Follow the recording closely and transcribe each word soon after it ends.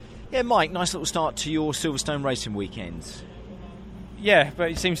Yeah, Mike, nice little start to your Silverstone racing weekends. Yeah,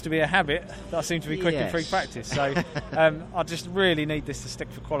 but it seems to be a habit that I seem to be quick in free practice. So I just really need this to stick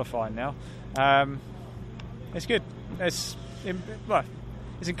for qualifying now. It's good. It's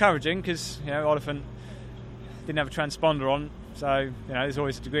encouraging because Oliphant didn't have a transponder on, so there's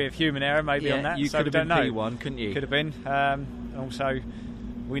always a degree of human error maybe on that. You so could have been P1, couldn't you? Could have been. Also,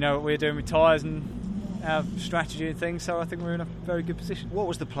 we know what we're doing with tyres and our strategy and things, so I think we're in a very good position. What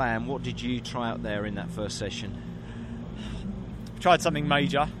was the plan? What did you try out there in that first session? Tried something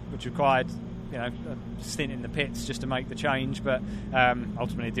major, which required a stint in the pits just to make the change, but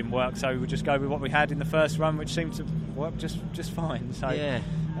ultimately it didn't work, so we would just go with what we had in the first run, which seemed to work just fine. So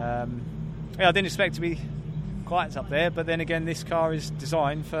I didn't expect to be quite up there, but then again this car is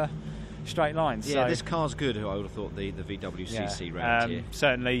designed for straight lines. Yeah, so this car's good. I would have thought the VWCC round here.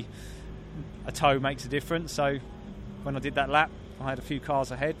 Certainly a toe makes a difference, so when I did that lap I had a few cars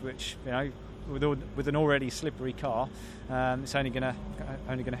ahead, which with an already slippery car, it's only going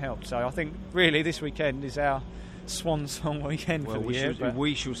to help. So I think really this weekend is our swan song weekend for the year.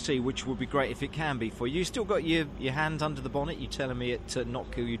 We shall see, which would be great if it can be for you. You still got your hands under the bonnet. You're telling me at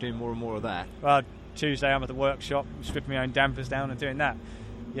Knockhill you're doing more and more of that. Well, Tuesday I'm at the workshop stripping my own dampers down and doing that.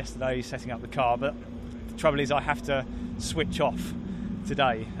 Yesterday setting up the car, but the trouble is I have to switch off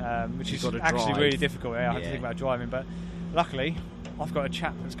today, which is actually really difficult. I have to think about driving, but luckily I've got a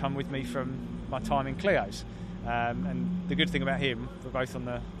chap that's come with me from my time in Clio's, and the good thing about him, we're both on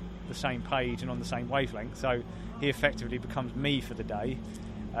the same page and on the same wavelength, so he effectively becomes me for the day,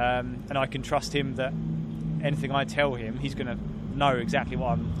 and I can trust him that anything I tell him he's going to know exactly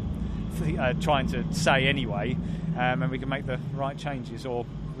what I'm trying to say anyway, and we can make the right changes or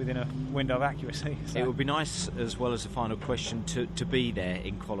within a window of accuracy. So. It would be nice, as well as a final question, to be there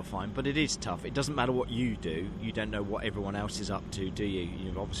in qualifying, but it is tough. It doesn't matter what you do. You don't know what everyone else is up to, do you?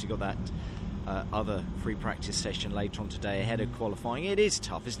 You've obviously got that other free practice session later on today ahead of qualifying. It is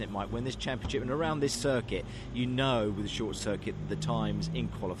tough, isn't it, Mike? When this championship and around this circuit, with the short circuit, the times in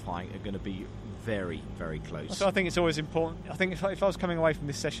qualifying are going to be very, very close. So I think it's always important. I think if I was coming away from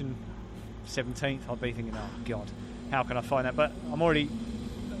this session 17th, I'd be thinking, oh God, how can I find that? But I'm already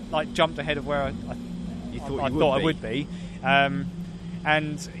jumped ahead of where I thought I would be,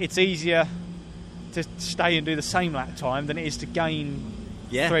 and it's easier to stay and do the same lap time than it is to gain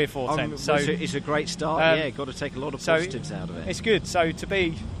 3 or 4 tenths. So it's a great start. Got to take a lot of positives out of it. It's good. So to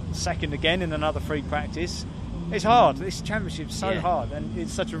be second again in another free practice, it's hard. This championship's so hard, and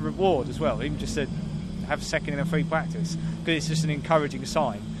it's such a reward as well. Even just to have second in a free practice, because it's just an encouraging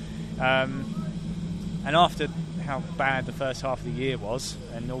sign. And after how bad the first half of the year was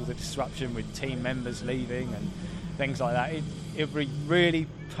and all the disruption with team members leaving and things like that, it would be really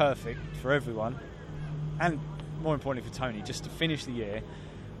perfect for everyone, and more importantly for Tony, just to finish the year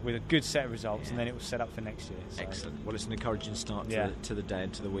with a good set of results, and then it will set up for next year. So. Excellent. Well, it's an encouraging start to the day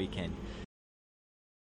and to the weekend.